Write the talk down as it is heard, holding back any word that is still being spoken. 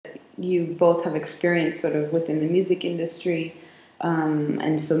you both have experience sort of within the music industry,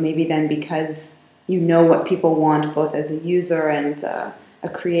 and so maybe then because you know what people want both as a user and a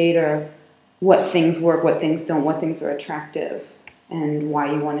creator, what things work, what things don't, what things are attractive, and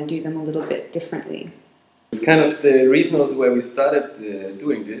why you want to do them a little bit differently. It's kind of the reason also why we started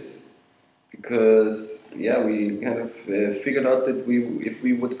doing this, because we kind of figured out that if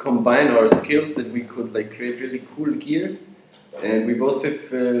we would combine our skills, that we could like create really cool gear. And we both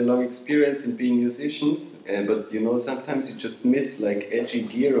have long experience in being musicians, but sometimes you just miss like edgy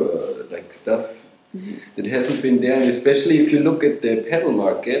gear or like stuff that hasn't been there. And especially if you look at the pedal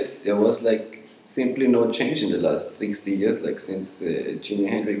market, there was like simply no change in the last 60 years, like since Jimi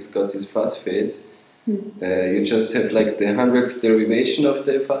Hendrix got his fuzz phase. You just have like the 100th derivation of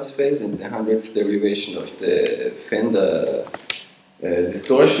the fuzz phase and the 100th derivation of the Fender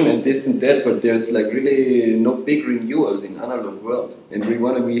distortion and this and that, but there's like really no big renewals in analog world, and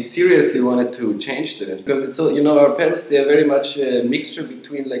we seriously wanted to change that, because it's all, our pedals, they are very much a mixture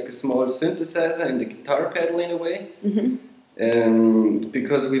between like a small synthesizer and the guitar pedal in a way.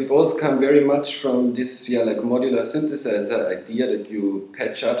 Because we both come very much from this like modular synthesizer idea that you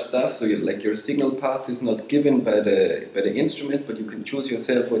patch up stuff, so your signal path is not given by the instrument, but you can choose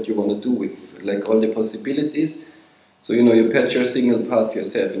yourself what you want to do with like all the possibilities. So you patch your signal path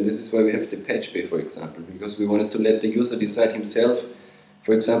yourself, and this is why we have the patch bay, for example, because we wanted to let the user decide himself,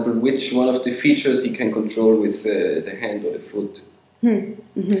 for example, which one of the features he can control with the hand or the foot.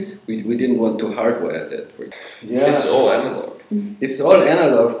 We didn't want to hardwire that. It's all analog. It's all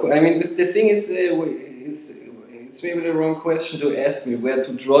analog. I mean, the thing is it's maybe the wrong question to ask me, where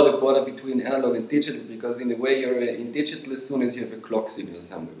to draw the border between analog and digital, because in a way you're in digital as soon as you have a clock signal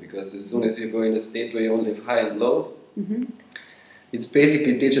somewhere, because as soon as you go in a state where you only have high and low, it's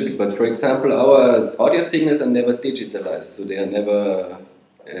basically digital. But for example, our audio signals are never digitalized, so they are never,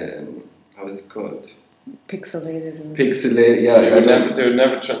 how is it called? Pixelated, yeah. They're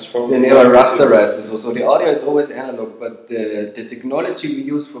never transformed. They're never rasterized. So the audio is always analog, but the technology we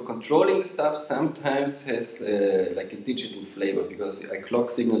use for controlling the stuff sometimes has like a digital flavor, because a clock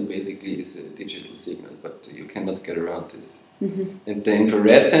signal basically is a digital signal, but you cannot get around this. And the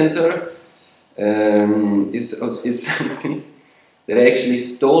infrared sensor is something that I actually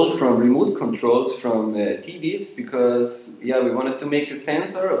stole from remote controls from TVs, because we wanted to make a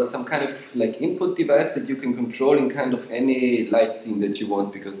sensor or some kind of like input device that you can control in kind of any light scene that you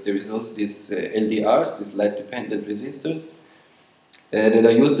want, because there is also these LDRs, these light dependent resistors, that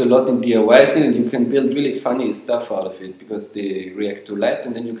are used a lot in DIY scene, and you can build really funny stuff out of it, because they react to light,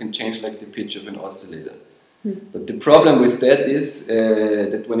 and then you can change like the pitch of an oscillator. But the problem with that is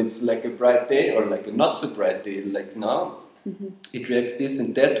that when it's like a bright day or like a not so bright day like now, it reacts this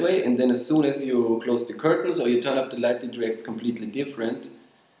and that way, and then as soon as you close the curtains or you turn up the light, it reacts completely different.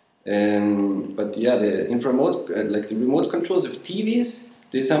 But the like the remote controls of TVs,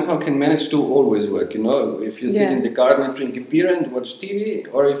 they somehow can manage to always work. If you sit in the garden and drink a beer and watch TV,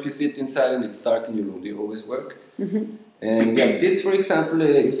 or if you sit inside and it's dark in your room, they always work. And this, for example,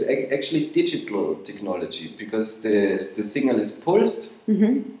 is actually digital technology, because the signal is pulsed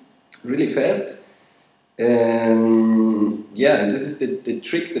really fast. And this is the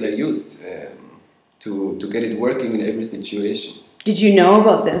trick that I used to get it working in every situation. Did you know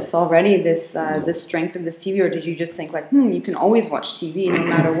about this already, the strength of this TV, or did you just think like, you can always watch TV no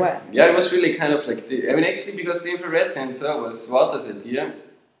matter what? It was really kind of like, actually, because the infrared sensor was Walter's idea,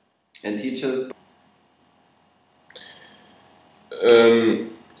 and he just...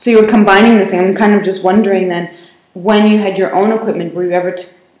 So you were combining this, and I'm kind of just wondering then, when you had your own equipment, were you ever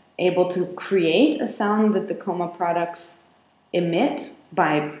able to create a sound that the Koma products emit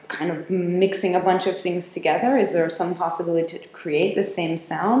by kind of mixing a bunch of things together? Is there some possibility to create the same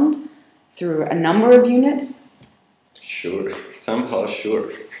sound through a number of units? Sure, somehow sure.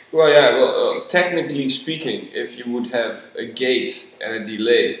 Well, technically speaking, if you would have a gate and a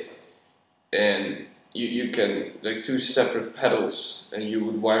delay, and you can, like two separate pedals, and you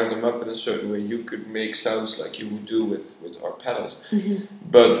would wire them up in a certain way, you could make sounds like you would do with our pedals.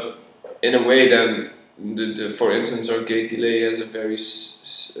 But in a way then, for instance, our gate delay has a very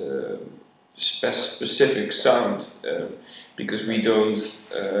specific sound, because we don't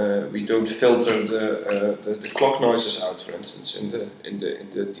filter the clock noises out, for instance, in the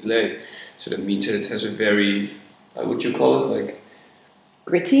delay. So that means that it has a very, how would you call it, like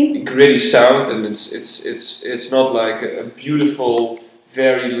gritty sound, and it's not like a beautiful,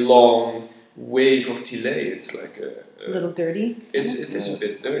 very long wave of delay. It's like a little dirty. It is a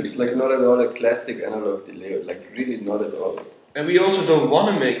bit dirty. It's like not at all a classic analog delay, like really not at all. And we also don't want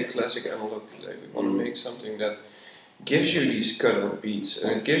to make a classic analog delay. We want to make something that gives you these cut-out beats,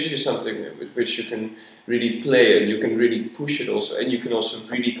 and it gives you something with which you can really play, and you can really push it also, and you can also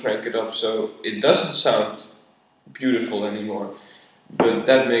really crank it up so it doesn't sound beautiful anymore. But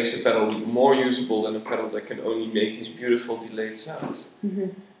that makes a pedal more usable than a pedal that can only make these beautiful delayed sounds. Mm-hmm.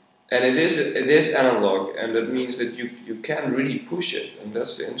 And it is analog, and that means that you can really push it, and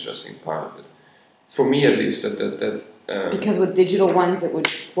that's the interesting part of it. For me, at least, because with digital ones,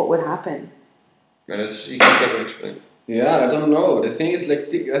 what would happen? You can better explain. Yeah, I don't know. The thing is,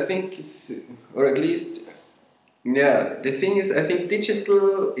 like, I think it's, or at least, yeah, the thing is, I think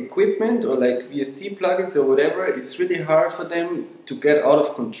digital equipment or like VST plugins or whatever, it's really hard for them to get out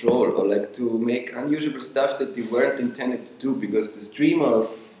of control or like to make unusual stuff that they weren't intended to do, because the stream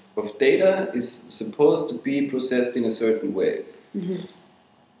of data is supposed to be processed in a certain way. Mm-hmm.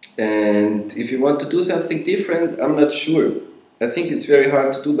 And if you want to do something different, I'm not sure. I think it's very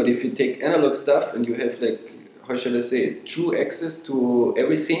hard to do, but if you take analog stuff and you have, like, how shall I say, true access to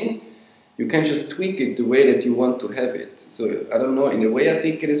everything, you can just tweak it the way that you want to have it. So I don't know, in a way I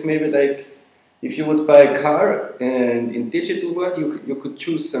think it is maybe like if you would buy a car and in digital world you could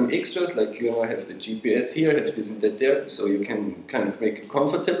choose some extras, like, you know, have the GPS here, have this and that there, so you can kind of make it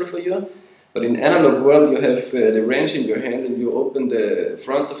comfortable for you. But in analog world, you have the wrench in your hand and you open the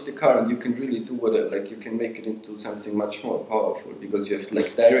front of the car and you can really do whatever, like you can make it into something much more powerful because you have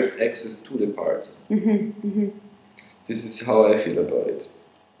like direct access to the parts. Mm-hmm. Mm-hmm. This is how I feel about it.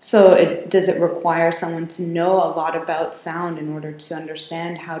 So does it require someone to know a lot about sound in order to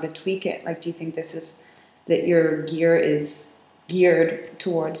understand how to tweak it? Like, do you think that your gear is geared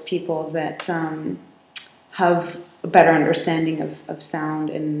towards people that have a better understanding of sound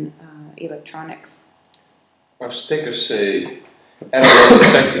and electronics? Our stickers say analog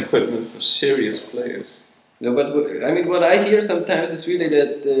effect equipment for serious players. No, but I mean, what I hear sometimes is really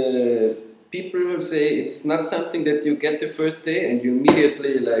that people say it's not something that you get the first day and you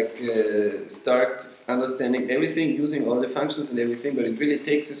immediately start understanding everything, using all the functions and everything, but it really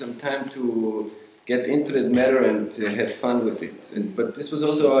takes you some time to get into that matter and have fun with it. But this was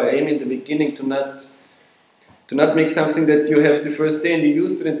also our aim in the beginning, to not make something that you have the first day and you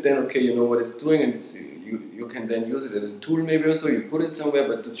used it and then, okay, you know what it's doing and you can then use it as a tool maybe also, you put it somewhere,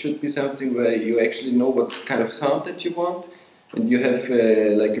 but it should be something where you actually know what kind of sound that you want and you have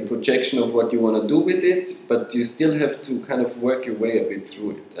like a projection of what you want to do with it, but you still have to kind of work your way a bit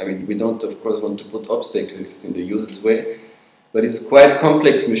through it. I mean, we don't of course want to put obstacles in the user's way, but it's quite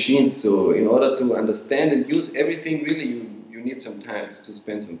complex machines, so in order to understand and use everything, really you need some time to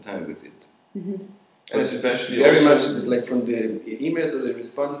spend some time with it. Mm-hmm. And especially very much, like from the emails or the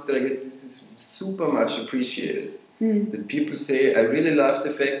responses that I get, this is super much appreciated. Mm. That people say, I really love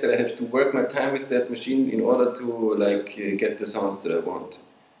the fact that I have to work my time with that machine in order to get the sounds that I want.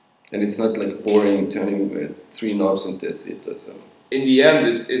 And it's not like boring, turning 3 knobs and that's it or so. In the end,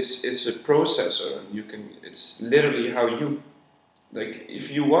 it's a processor, and it's literally how you, like,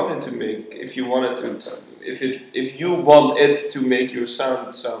 if you want it to make your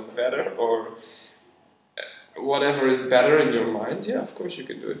sound better, or whatever is better in your mind, yeah, of course you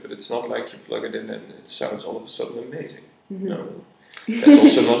can do it, but it's not like you plug it in and it sounds all of a sudden amazing. Mm-hmm. No, that's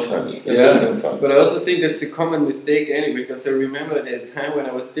also not fun. That's not fun. But I also think that's a common mistake anyway, because I remember the time when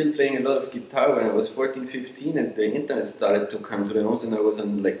I was still playing a lot of guitar when I was 14, 15 and the internet started to come to the homes and I was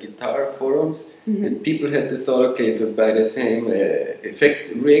on like guitar forums. Mm-hmm. And people had the thought, okay, if I buy the same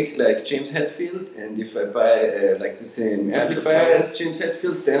effect rig like James Hetfield and if I buy like the same amplifier as James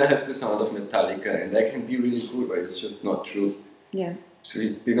Hetfield, then I have the sound of Metallica and I can be really good, but it's just not true. Yeah. So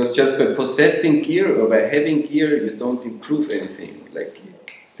because just by possessing gear or by having gear, you don't improve anything like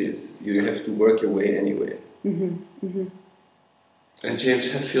this. You have to work your way anyway. Mm-hmm. Mm-hmm. And James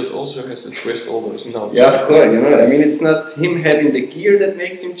Hetfield also has to twist all those knobs. Yeah, of course. You know, I mean, it's not him having the gear that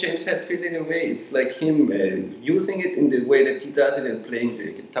makes him James Hetfield in a way. It's like him using it in the way that he does it and playing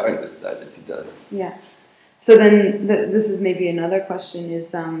the guitar in the style that he does. Yeah. So then, this is maybe another question: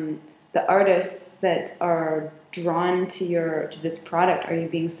 is the artists that are drawn to this product, are you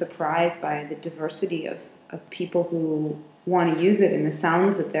being surprised by the diversity of people who want to use it and the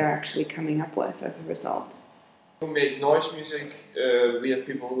sounds that they're actually coming up with as a result? Who make noise music, we have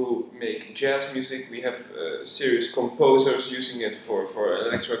people who make jazz music, we have serious composers using it for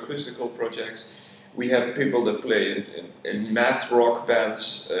electroacoustical projects, we have people that play in math rock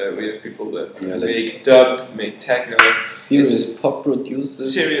bands, we have people that make dub, make techno. Serious pop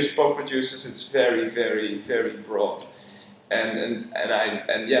producers. It's very, very, very broad. And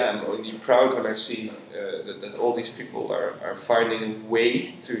I'm only proud when I see that all these people are finding a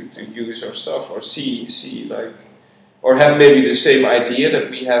way to use our stuff, or see or have maybe the same idea that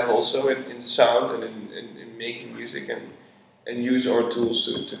we have also in sound and in making music and use our tools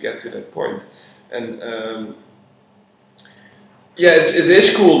to get to that point. And it is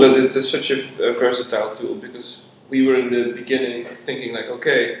cool that it's such a versatile tool, because we were in the beginning thinking like,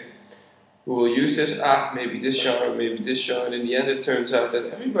 okay, who will use this? Maybe this genre, maybe this genre. And in the end, it turns out that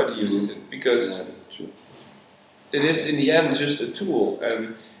everybody uses it, because that's true. It is in the end just a tool, and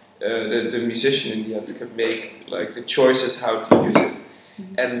the musician in the end can make like the choices how to use it.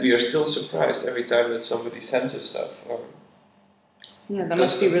 And we are still surprised every time that somebody sends us stuff. That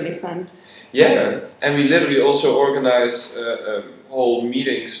must be really fun. Yeah, and we literally also organize whole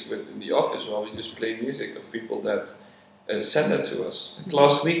meetings within the office while we just play music of people that send that to us. Like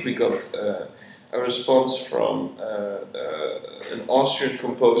last week we got a response from an Austrian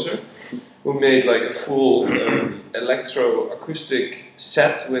composer who made like a full electro-acoustic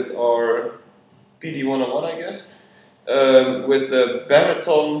set with our PD-101, I guess, with a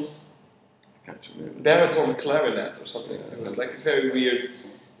baritone clarinet or something. It was like a very weird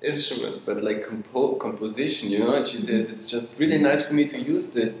instrument. But like composition, and she says it's just really nice for me to use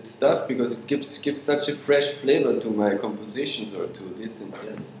that stuff because it gives such a fresh flavor to my compositions or to this and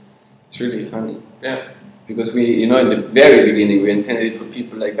that. It's really funny. Yeah. Because we, in the very beginning, we intended it for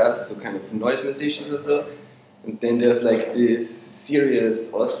people like us, so kind of noise musicians or so. And then there's like this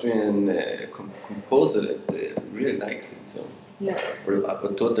serious Austrian composer that really likes it. So,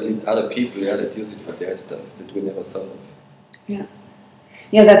 or totally other people that use it for their stuff that we never thought of. Yeah.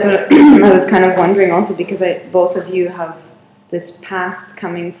 Yeah, that's what I was kind of wondering also, because both of you have this past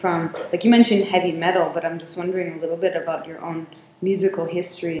coming from, like you mentioned heavy metal, but I'm just wondering a little bit about your own musical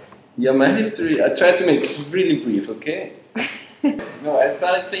history. Yeah, my history, I tried to make it really brief, okay? No, I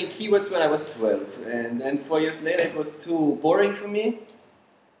started playing keyboards when I was 12, and then 4 years later it was too boring for me,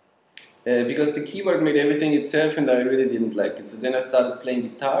 because the keyboard made everything itself and I really didn't like it. So then I started playing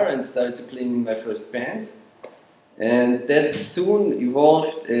guitar and started to play in my first bands. And that soon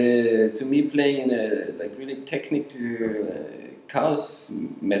evolved to me playing in a like really technical chaos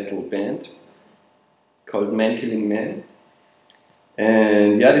metal band called Man Killing Man.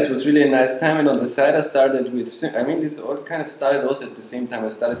 And this was really a nice time. And on the side I started with, this all kind of started also at the same time. I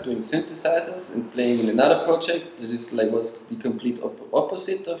started doing synthesizers and playing in another project that is like was the complete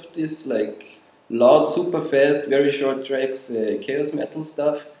opposite of this like loud, super fast, very short tracks, chaos metal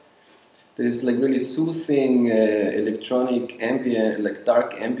stuff. There is like really soothing electronic ambient, like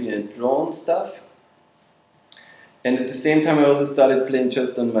dark ambient drone stuff. And at the same time I also started playing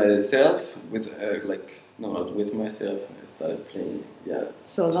just on myself with not with myself. I started playing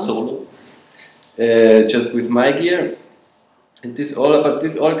solo. Just with my gear. And this all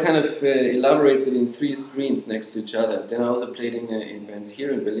kind of elaborated in 3 streams next to each other. Then I also played in bands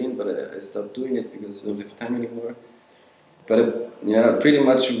here in Berlin, but I stopped doing it because I don't have time anymore. But I pretty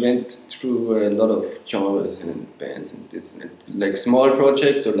much went through a lot of genres and bands and this, and like small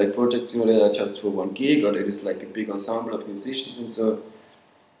projects or like projects that are just for one gig, or it is like a big ensemble of musicians, and so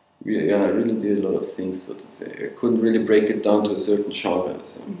I really did a lot of things, so to say. I couldn't really break it down to a certain genre.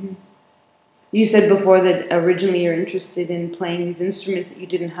 So. Mm-hmm. You said before that originally you're interested in playing these instruments that you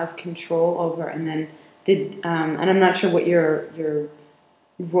didn't have control over, and then and I'm not sure what your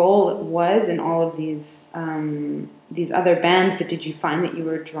role was in all of these other bands, but did you find that you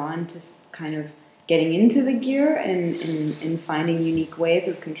were drawn to kind of getting into the gear and finding unique ways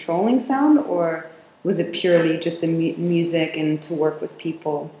of controlling sound, or was it purely just music and to work with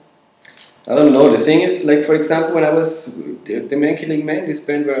people? I don't know. The thing is, like for example, when I was the Man Killing Man, this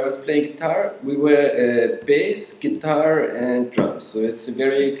band where I was playing guitar, we were bass, guitar, and drums. So it's a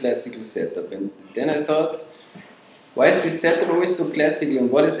very classical setup. And then I thought, why is this setup always so classical?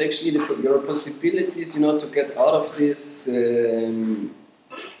 And what is actually your possibilities, to get out of this?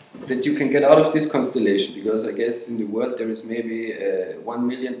 That you can get out of this constellation, because I guess in the world there is maybe 1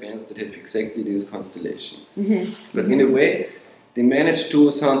 million bands that have exactly this constellation. Mm-hmm. But in a way, they manage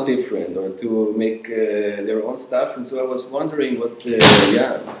to sound different or to make their own stuff. And so I was wondering what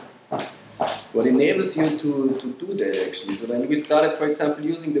enables you to do that actually. So then we started, for example,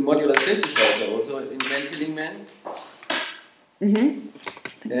 using the modular synthesizer also in Man Killing Man.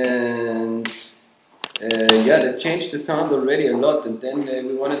 Mm-hmm. And that changed the sound already a lot. And then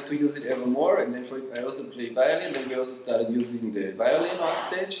we wanted to use it ever more. And then I also play violin. Then we also started using the violin on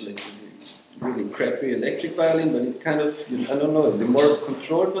stage, like really crappy electric violin, but it kind of, I don't know, the more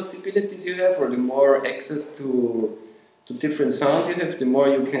control possibilities you have, or the more access to different sounds you have, the more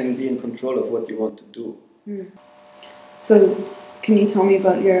you can be in control of what you want to do. Mm. So, can you tell me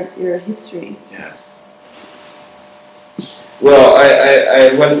about your history? Yeah. Well,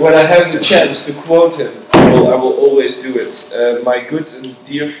 I when I have the chance to quote him, will always do it. My good and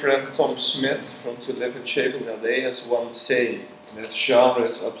dear friend Tom Smith from To Live and Shave in LA has one saying, and that genre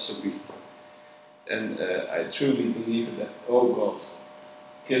is obsolete. And I truly believe in that. Oh God,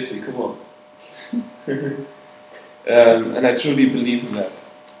 Kristin, come on. And I truly believe in that.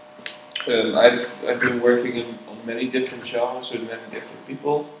 I've been working on many different genres with many different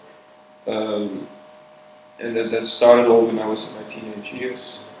people. And that started all when I was in my teenage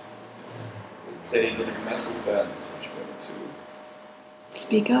years. Playing in a metal band, which went to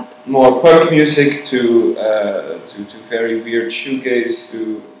Speak up. more punk music, to very weird shoegaze,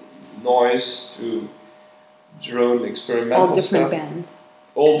 to noise, to drone experimental All different stuff. bands.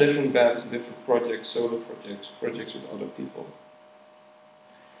 All different bands and different projects, solo projects, projects with other people.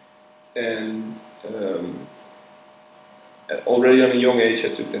 And already on a young age I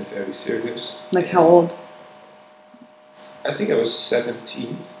took that very serious. Like how old? I think I was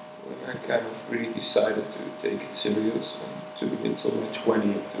 17 when I kind of really decided to take it serious, and took it until my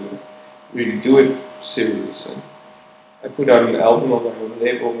 20 to really do it serious. And I put out an album on my own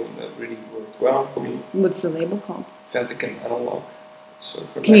label, and that really worked well for me. What's the label called? Vatican Analog. So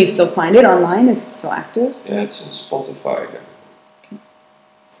can you still find it online? Is it still active? Yeah, it's on Spotify.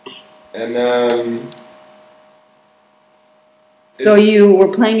 And so you were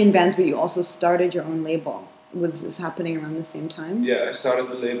playing in bands, but you also started your own label. Was this happening around the same time? Yeah, I started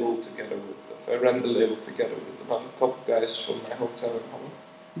the label together with. I ran the label together with another couple guys from my hometown in Holland.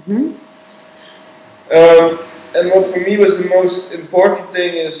 Mm-hmm. And what for me was the most important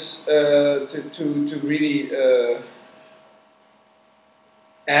thing is to really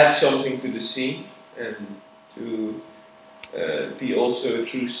add something to the scene, and to be also a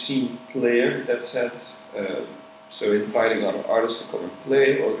true scene player in that sense. So inviting other artists to come and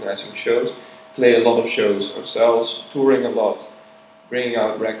play, organizing shows, play a lot of shows ourselves, touring a lot, bringing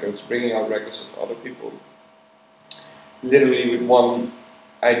out records of other people. Literally with one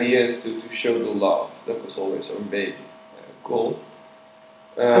idea is to show the love. That was always our main goal.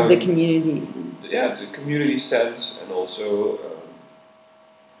 Of the community. Yeah, the community sense, and also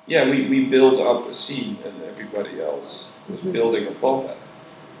we built up a scene, and everybody else was building upon that.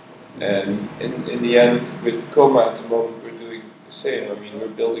 And in the end, with Koma at the moment, we're doing the same. I mean, we're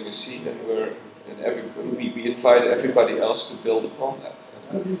building a scene, and we invite everybody else to build upon that.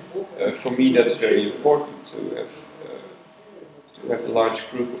 And, for me, that's very important to have a large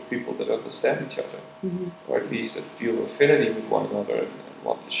group of people that understand each other, or at least that feel affinity with one another and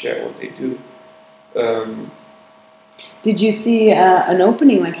want to share what they do. Did you see an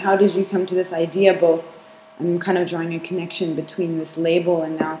opening? Like, how did you come to this idea? Both, I'm kind of drawing a connection between this label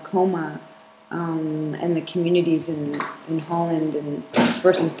and now Koma, and the communities in Holland and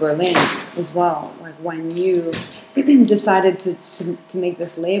versus Berlin as well. Like, when you decided to make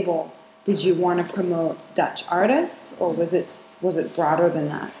this label, did you want to promote Dutch artists, or was it broader than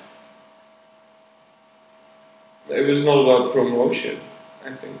that? It was not about promotion,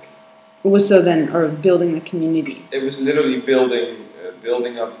 I think. It was building the community. It was literally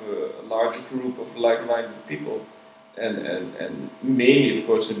building up a large group of like-minded people, and mainly, of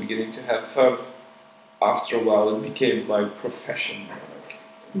course, in the beginning to have fun. After a while, it became my profession, like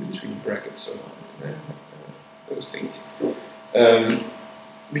between brackets, so those things.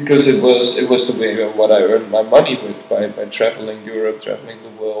 Because it was the way what I earned my money with, by traveling Europe, traveling the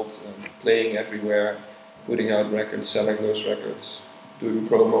world, playing everywhere, putting out records, selling those records, doing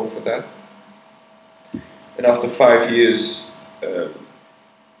promo for that. And after 5 years,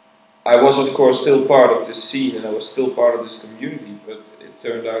 I was of course still part of this scene, and I was still part of this community, but it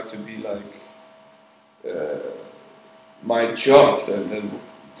turned out to be like my job and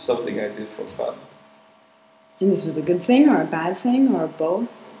something I did for fun. And this was a good thing or a bad thing or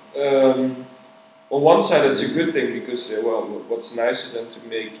both? On one side, it's a good thing because what's nicer than to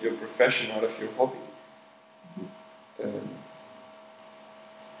make your profession out of your hobby.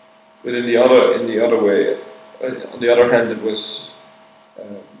 But on the other hand, it was.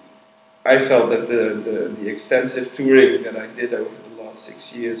 I felt that the extensive touring that I did over the last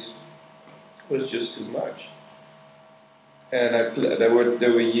 6 years was just too much. And there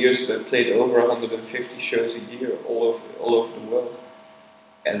were years that I played over 150 shows a year all over the world,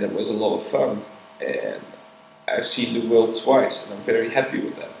 and that was a lot of fun. And I've seen the world twice, and I'm very happy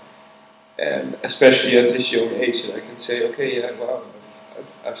with that. And especially at this young age, that I can say, okay, yeah, wow,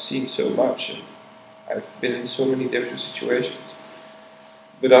 I've seen so much, and I've been in so many different situations.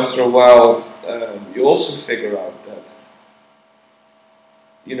 But after a while, you also figure out that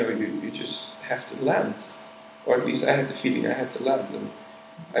you just have to land, or at least I had the feeling I had to land, and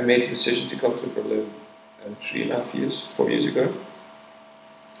I made the decision to come to Berlin 4 years ago,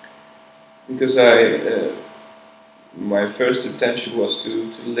 because my first intention was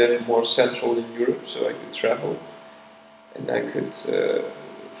to live more central in Europe, so I could travel, and I could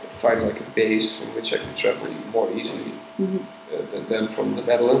find like a base from which I could travel more easily than from the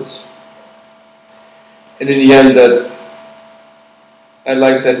Netherlands. And in the end, that I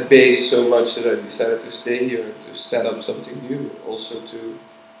liked that base so much that I decided to stay here and to set up something new, also to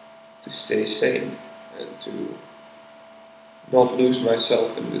stay sane and to not lose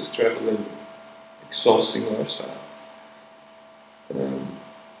myself in this traveling, exhausting lifestyle.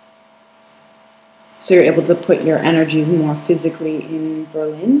 So you're able to put your energies more physically in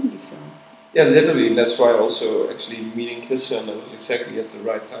Berlin, you feel? Yeah, literally, and that's why also actually meeting Kristin was exactly at the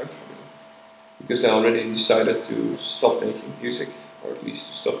right time for me. Because I already decided to stop making music, or at least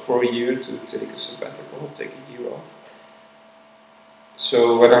to stop for a year, to take a sabbatical, take a year off.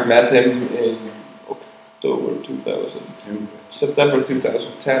 So when I met him in September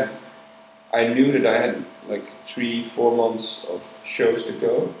 2010, I knew that I had like 3-4 months of shows to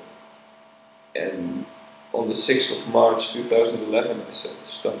go. And on the 6th of March 2011, I said,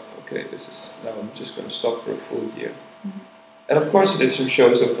 stop, okay, now I'm just going to stop for a full year. And of course I did some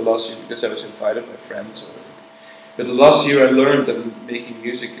shows over the last year because I was invited by friends. But the last year I learned that making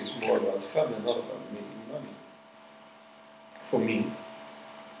music is more about fun and not about making money. For me.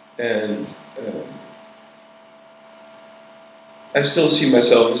 And I still see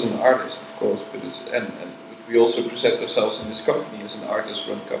myself as an artist, of course, but we also present ourselves in this company as an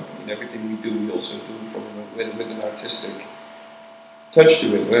artist-run company, and everything we do, we also do with an artistic touch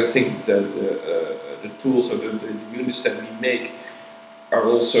to it. And I think that the tools or the units that we make are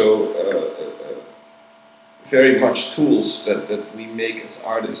also very much tools that we make as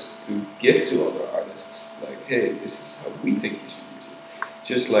artists to give to other artists. Like, hey, this is how we think you should use it.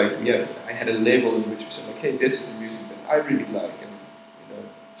 Just like I had a label in which we said, like, hey, this is the music that I really like, and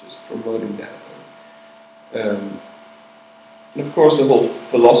just promoting that. And of course, the whole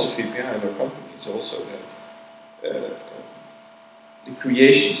philosophy behind our company is also that the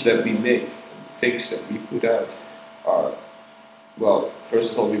creations that we make, and the things that we put out, are, well,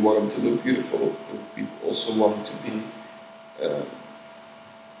 first of all, we want them to look beautiful, but we also want them to be.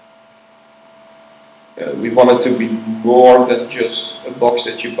 We want it to be more than just a box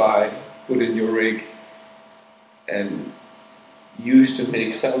that you buy, put in your rig, and use to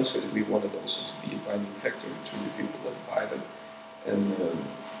make sounds with it. We want it also to be a binding factor between the people that buy them. And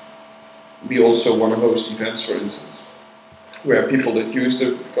we also want to host events, for instance, where people that use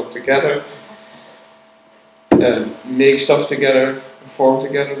them come together, make stuff together, perform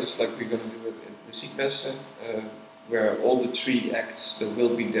together, just like we're going to do it in Muziekmessen, where all the 3 acts that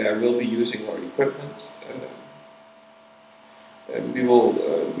will be there will be using our equipment. And we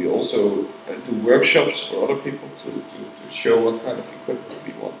also do workshops for other people to show what kind of equipment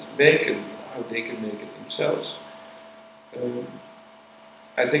we want to make and how they can make it themselves.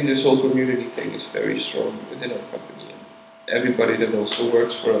 I think this whole community thing is very strong within our company, and everybody that also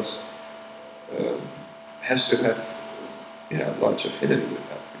works for us has to have large affinity with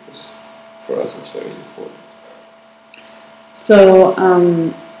that, because for us it's very important.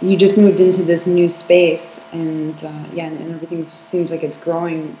 So you just moved into this new space, and and everything seems like it's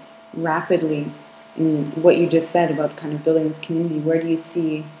growing rapidly. And what you just said about kind of building this community, where do you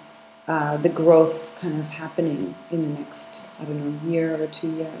see the growth kind of happening in the next, year or 2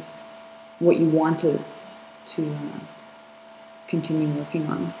 years? What you want to continue working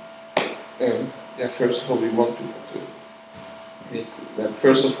on? First of all, we want to make.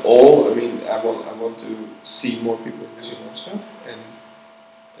 First of all, I want to see more people using our stuff, and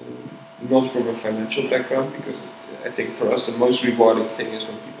not from a financial background, because I think for us the most rewarding thing is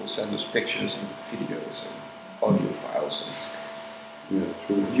when people send us pictures and videos and audio files, and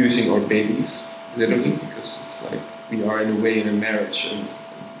using our babies, literally, because it's like we are in a way in a marriage, and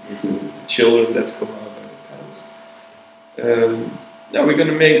the children that come out are the parents. Now we're going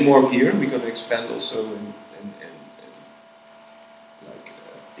to make more gear. We're going to expand also in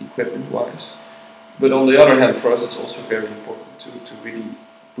equipment-wise. But on the other hand, for us, it's also very important to really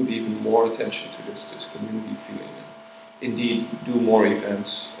put even more attention to this community feeling, and indeed do more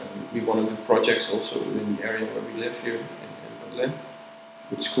events. We want to do projects also in the area where we live here in Berlin,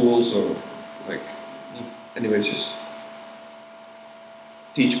 with schools, or just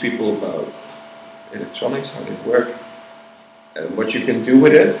teach people about electronics, how they work, and what you can do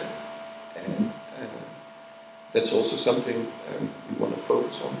with it. And that's also something we want to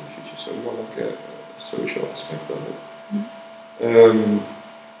focus on in the future. So we want a social aspect of it.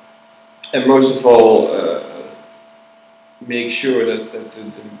 And most of all, make sure that the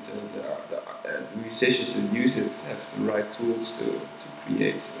musicians that use it have the right tools to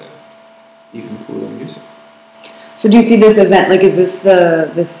create even cooler music. So do you see this event, like, is this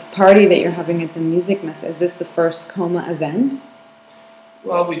this party that you're having at the Music Messe, is this the first Koma event?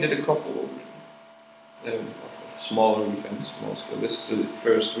 Well, we did a couple of smaller events, small scale. This is the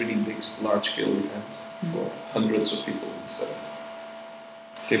first really big, large-scale event for hundreds of people instead of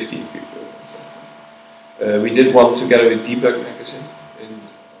 50 people. And stuff. We did one together with Debug magazine in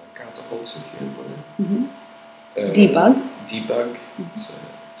Katerholze here in Berlin. Mm-hmm. Debug? Debug.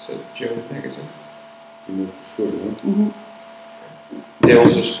 It's a German magazine. Sure, yeah. Mm-hmm. They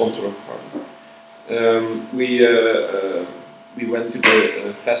also sponsor a party. We went to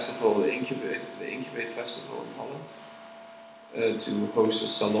the festival, the Incubate Festival in Holland, to host a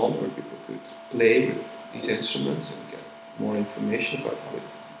salon where people could play with these instruments and get more information about how it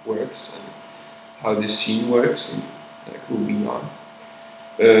works and how the scene works and like who we are.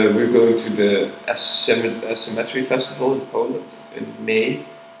 We're going to the Asymmetry Festival in Poland in May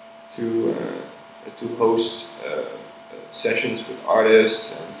to host sessions with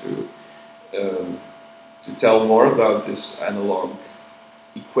artists and to tell more about this analog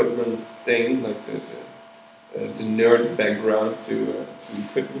equipment thing, like the nerd background to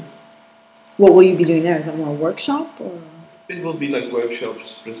equipment. What will you be doing there? Is that more a workshop or? It will be like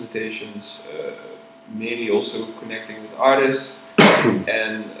workshops, presentations, mainly also connecting with artists,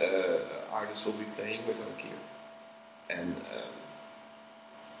 and artists will be playing with our gear and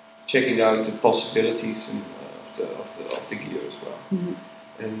checking out the possibilities of the gear as well,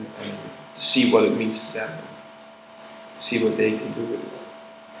 and see what it means to them, to see what they can do with it.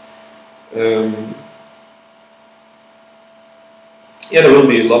 Yeah, there will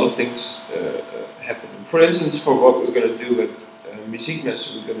be a lot of things happening. For instance, for what we're going to do at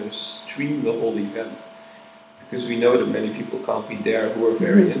Muziekmesse, we're going to stream the whole event because we know that many people can't be there who are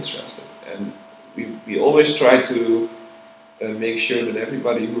very interested, and we always try to make sure that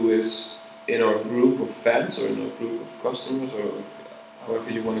everybody who is in our group of fans or in our group of customers or however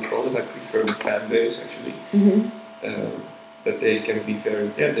you want to call it, I prefer the fan base actually, that they can be very,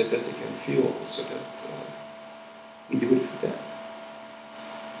 that they can feel also that we do it for them.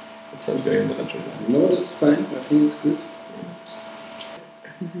 That sounds very military. No, that's fine. I think it's good.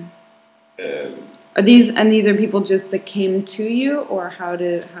 Are these are people just that came to you, or how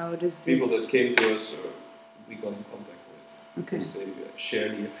does people this? that came to us or we got in contact with because they share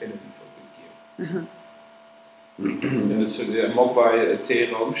the affinity for good gear. And so the Mogwai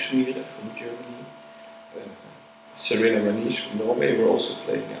T-Raum Schmiere from Germany, Serena Manish from Norway were also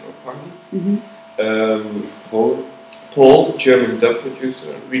playing at our party. Paul, German dub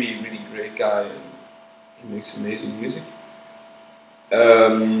producer, really, really great guy, and he makes amazing music.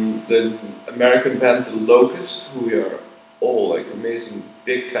 The American band The Locust, who we are all like amazing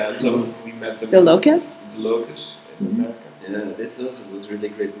big fans of. We met them. The Locust? The Locust in America. Yeah, this also was a really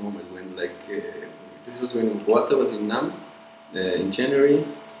great moment when this was when Water was in Nam in January,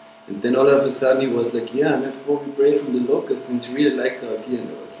 and then all of a sudden he was like, yeah, I met Bobby Bray from The Locust and he really liked our gear, and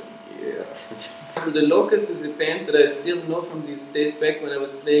I was like, yeah. The Locust is a band that I still know from these days back when I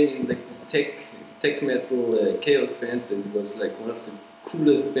was playing in like this tech metal chaos band, and it was like one of the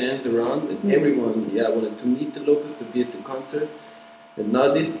coolest bands around, and everyone wanted to meet The Locust, to be at the concert. And now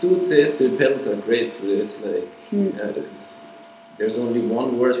this dude says the pedals are great, so it's like there's only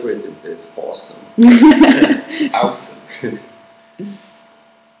one word for it, and that's awesome. Awesome.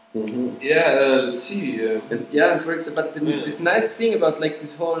 Let's see. And for example, but this nice thing about like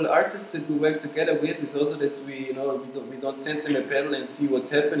this whole artists that we work together with is also that we don't send them a pedal and see what's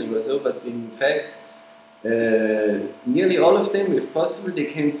happening or so. But in fact, nearly all of them, if possible, they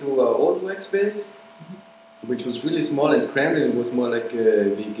came to our old workspace, which was really small and cramped, and it was more like a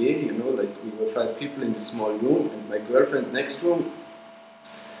WG, like we were 5 people in this small room, and my girlfriend next room.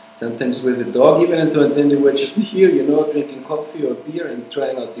 Sometimes with a dog even, and so then they were just here, drinking coffee or beer and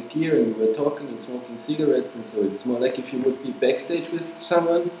trying out the gear, and we were talking and smoking cigarettes, and so it's more like if you would be backstage with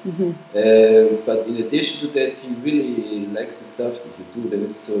someone. But in addition to that, he really likes the stuff that you do. That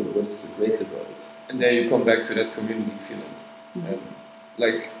is what is so great about it. And there you come back to that community feeling, and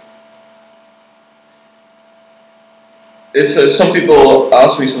like. It's some people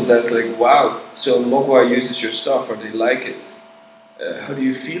ask me sometimes like, wow, so Mogwai uses your stuff or they like it. How do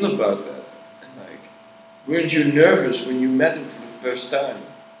you feel about that? And like, weren't you nervous when you met them for the first time?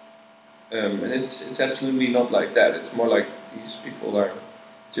 And it's absolutely not like that. It's more like these people are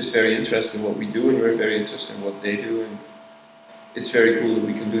just very interested in what we do, and we're very interested in what they do, and it's very cool that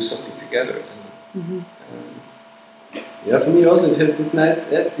we can do something together. And, for me also it has this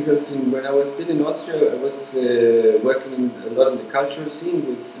nice aspect because when I was still in Austria, I was working a lot in the cultural scene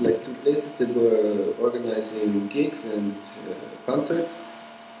with like 2 places that were organizing gigs and concerts.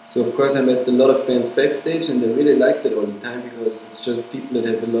 So of course I met a lot of bands backstage, and I really liked it all the time because it's just people that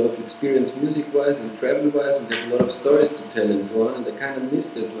have a lot of experience music-wise and travel-wise, and have a lot of stories to tell and so on. And I kind of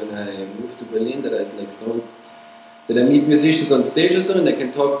missed it when I moved to Berlin, that I meet musicians on stage or so, and I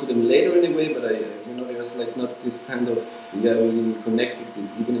can talk to them later in a way, but there's like not this kind of really connected,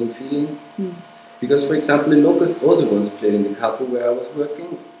 this evening feeling. Because for example, in Locust also once played in the Capo where I was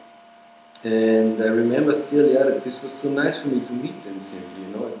working. And I remember still, that this was so nice for me to meet them simply,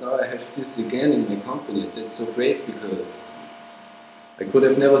 And now I have this again in my company, and that's so great because I could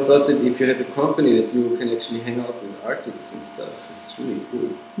have never thought that if you have a company that you can actually hang out with artists and stuff. It's really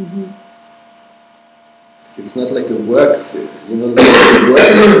cool. It's not like a work, like a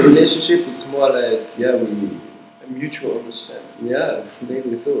work relationship. It's more like, a mutual understanding. Yeah,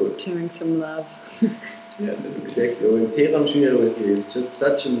 maybe so. Sharing some love. Yeah, exactly. When Teran Junior was here, he's just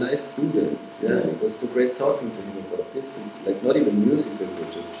such a nice student. Yeah, it was so great talking to him about this, and like not even music, so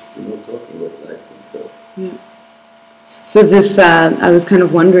just talking about life and stuff. Yeah. So this, I was kind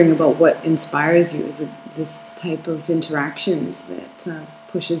of wondering about what inspires you. Is it this type of interactions that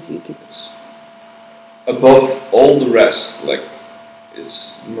pushes you to? It's above all the rest,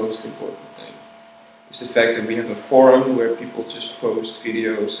 it's the most important thing. It's the fact that we have a forum where people just post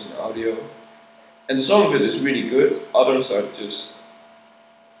videos and audio. And some of it is really good, others are just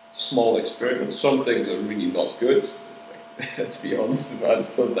small experiments. Some things are really not good, let's be honest about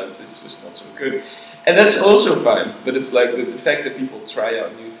it, sometimes it's just not so good. And that's also fine, but it's like the fact that people try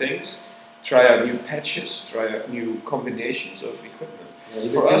out new things, try out new patches, try out new combinations of equipment.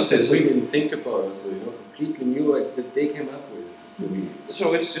 For us, that we didn't think about also, completely new that they came up with.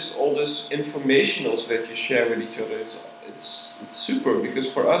 So it's just all this informationals that you share with each other. It's super, because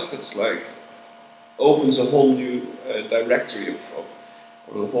for us that's like opens a whole new directory of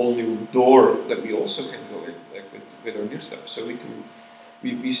a whole new door that we also can go in, like with our new stuff. So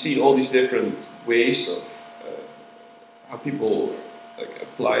we see all these different ways of how people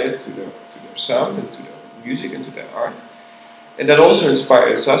apply it to their sound and to their music and to their art, and that also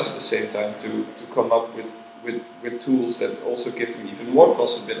inspires us at the same time to come up with tools that also give them even more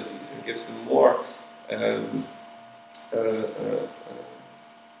possibilities and gives them more.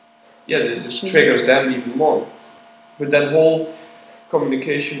 It just triggers them even more. But that whole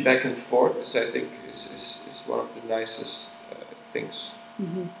communication back and forth is, I think, is one of the nicest things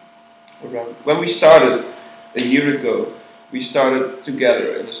around. When we started a year ago, we started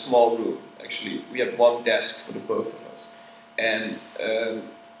together in a small room. Actually, we had one desk for the both of us, and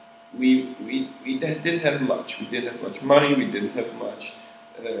we didn't have much. We didn't have much money. We didn't have much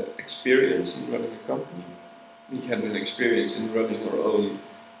experience in running a company. We had an experience in running our own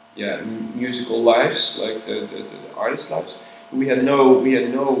musical lives, like the artist lives. We had no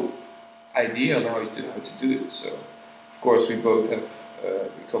idea on how to do it. So, of course, we both have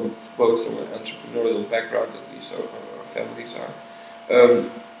we come both from an entrepreneurial background, at least our families are.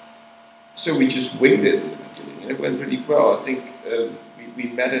 So we just winged it in the beginning, and it went really well. I think we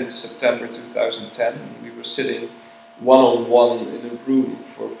met in September 2010. And we were sitting one-on-one in a room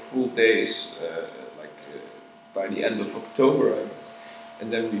for full days, by the end of October, I guess.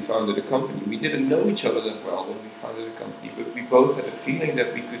 And then we founded a company. We didn't know each other that well when we founded a company, but we both had a feeling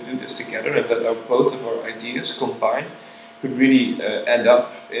that we could do this together, and that both of our ideas combined could really end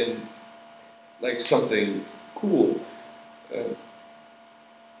up in something cool.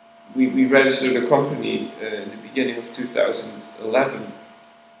 We registered a company in the beginning of 2011,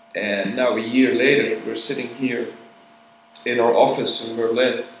 and now a year later we're sitting here in our office in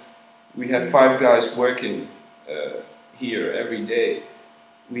Berlin. We have 5 guys working here every day.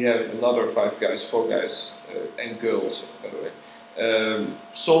 We have another 5 guys, 4 guys, and girls, by the way,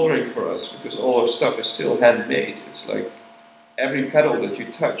 soldering for us, because all our stuff is still handmade. It's like every pedal that you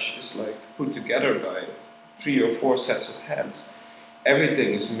touch is put together by 3 or 4 sets of hands.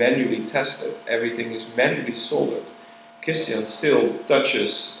 Everything is manually tested. Everything is manually soldered. Christian still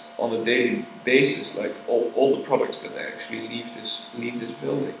touches on a daily basis all the products that actually leave this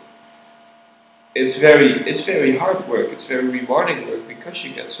building. It's very hard work. It's very rewarding work because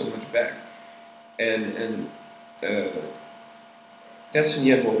you get so much back, and that's in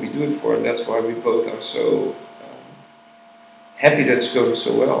the end what we do it for, and that's why we both are so happy that it's going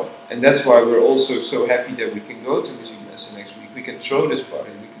so well, and that's why we're also so happy that we can go to Music Messe next week. We can throw this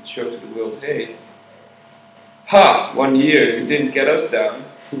party. We can show to the world, hey, 1 year you didn't get us down.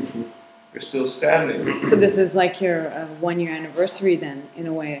 We're still standing. So this is like your 1-year anniversary then, in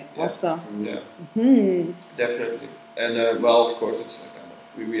a way, also. Yeah, Mm-hmm. Definitely. And of course, it's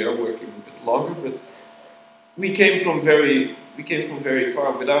we are working a bit longer, but we came from very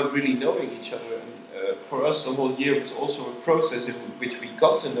far without really knowing each other. And for us the whole year was also a process in which we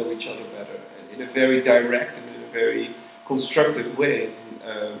got to know each other better, and in a very direct and in a very constructive way.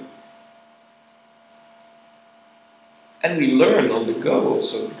 And we learn on the go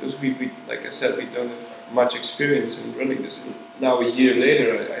also, because we like I said, we don't have much experience in running this. And now a year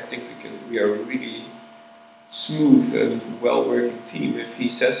later, I think we are a really smooth and well-working team. If he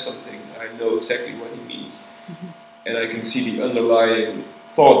says something, I know exactly what he means, and I can see the underlying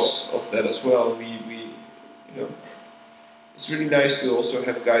thoughts of that as well. It's really nice to also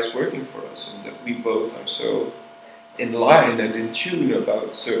have guys working for us, and that we both are so in line and in tune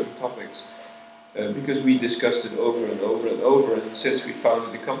about certain topics. Because we discussed it over and over and over, and since we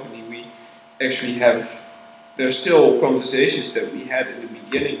founded the company, we actually there's still conversations that we had in the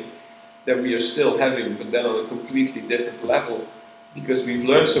beginning that we are still having, but then on a completely different level, because we've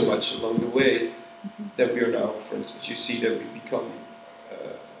learned so much along the way that we are now, for instance, you see that we become,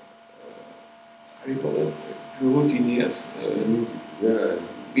 how do you call it? Routineers.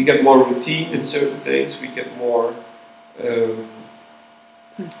 We get more routine in certain things, we get more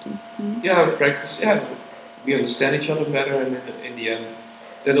practice. We understand each other better, and in the end,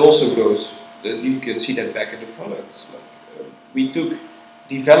 that also goes. You can see that back in the products. We took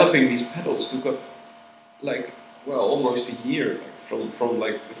developing these pedals took up almost a year, from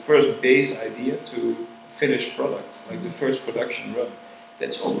the first base idea to finished product, the first production run. That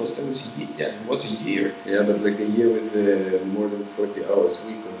was a year. Yeah, it was a year. Yeah, but a year with more than 40 hours a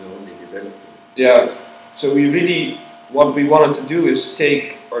week was only developing. Yeah, so what we wanted to do is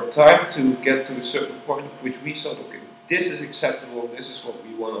take our time to get to a certain point of which we thought, okay, this is acceptable, this is what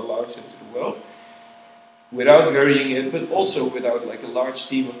we want to launch into the world, without varying it, but also without a large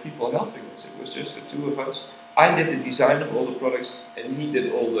team of people helping us. It was just the two of us. I did the design of all the products, and he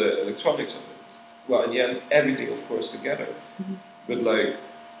did all the electronics of it. Well, in the end, everything, of course, together. But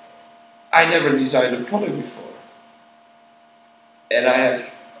I never designed a product before, and I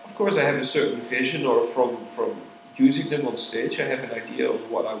have a certain vision, or from using them on stage, I have an idea of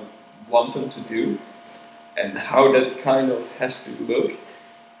what I want them to do and how that kind of has to look.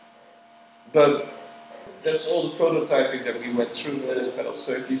 But that's all the prototyping that we went through for this pedal.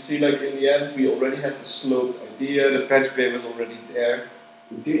 So if you see, in the end, we already had the sloped idea, the patch bay was already there.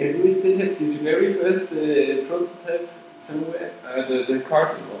 Do we still have this very first prototype somewhere? The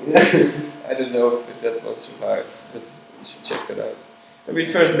carton one. I don't know if that one survives, but you should check that out. And we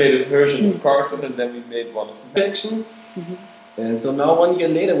first made a version of carton, and then we made one of section. And so now 1 year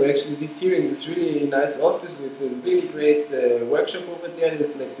later, we actually sit here in this really nice office with a really great workshop over there.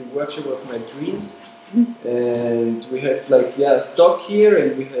 It's the workshop of my dreams. And we have stock here,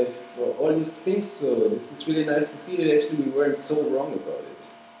 and we have all these things. So this is really nice to see that actually we weren't so wrong about it.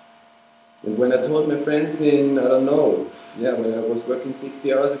 And when I told my friends when I was working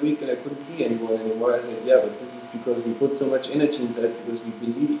 60 hours a week and I couldn't see anyone anymore, I said, but this is because we put so much energy inside, because we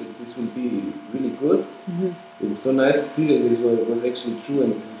believe that this will be really good. It's so nice to see that it was actually true,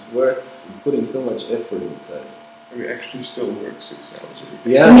 and this is worth putting so much effort inside. We actually still work 6 hours a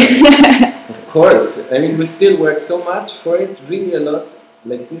week. Yeah, of course. I mean, we still work so much for it, really a lot.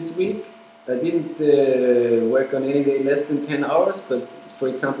 Like this week, I didn't work on any day less than 10 hours, but for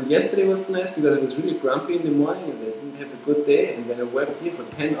example, yesterday was nice because I was really grumpy in the morning and I didn't have a good day, and then I worked here for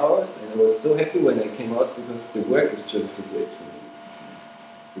 10 hours and I was so happy when I came out, because the work is just so great for me.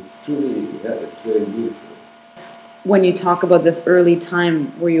 It's truly, it's very beautiful. When you talk about this early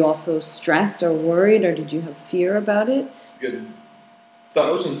time, were you also stressed or worried, or did you have fear about it? We had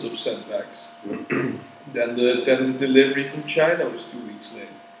thousands of setbacks. Then the delivery from China was 2 weeks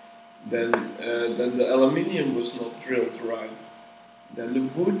late. Then the aluminium was not drilled right. Then the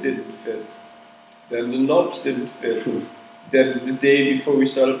wood didn't fit. Then the knobs didn't fit. Then the day before we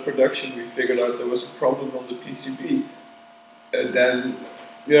started production, we figured out there was a problem on the PCB. And then,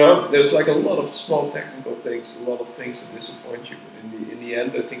 there's a lot of small technical things, a lot of things that disappoint you. But in the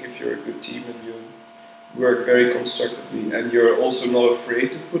end, I think if you're a good team and you work very constructively, and you're also not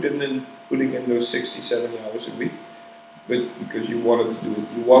afraid to putting in those 60, 70 hours a week, but because you want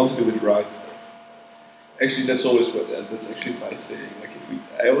to do it right. Actually, that's actually my saying.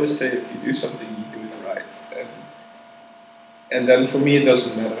 I always say, if you do something, you do it right. And then for me, it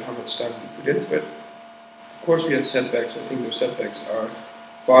doesn't matter how much time you put into it. Of course, we had setbacks. I think those setbacks are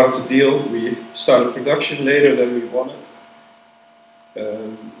part of the deal. We started production later than we wanted.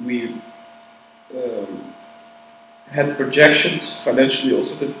 We had projections financially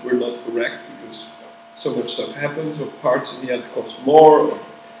also that were not correct, because so much stuff happens, or parts in the end cost more.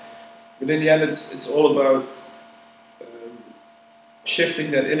 But in the end, it's all about shifting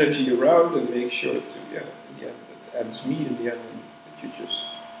that energy around and make sure in the end, that ends meet in the end, and that you just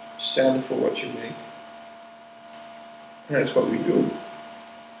stand for what you make. That's what we do.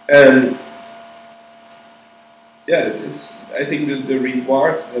 And yeah, it's I think that the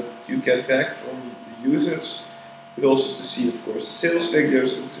reward that you get back from the users, but also to see, of course, sales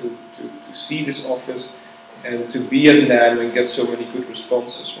figures and to see this office and to be at NAM and get so many good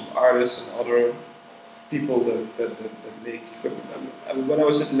responses from artists and other people that make equipment. And when I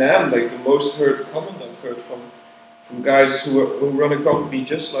was at NAM, like the most heard comment I've heard from guys who run a company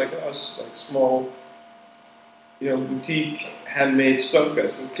just like us, like small, boutique handmade stuff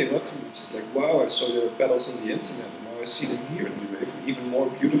guys that came up to me and said like, wow, I saw your pedals on the internet and now I see them here and they're even more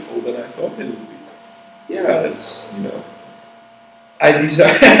beautiful than I thought they would be. Yeah, it's I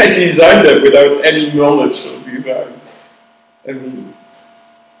designed them without any knowledge of design. I mean,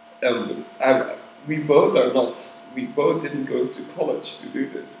 we both didn't go to college to do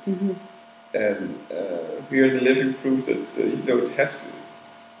this, and we are the living proof that you don't have to.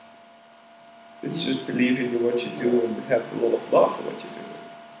 It's just believing in what you do and have a lot of love for what you do.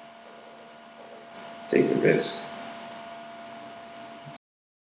 Take a risk.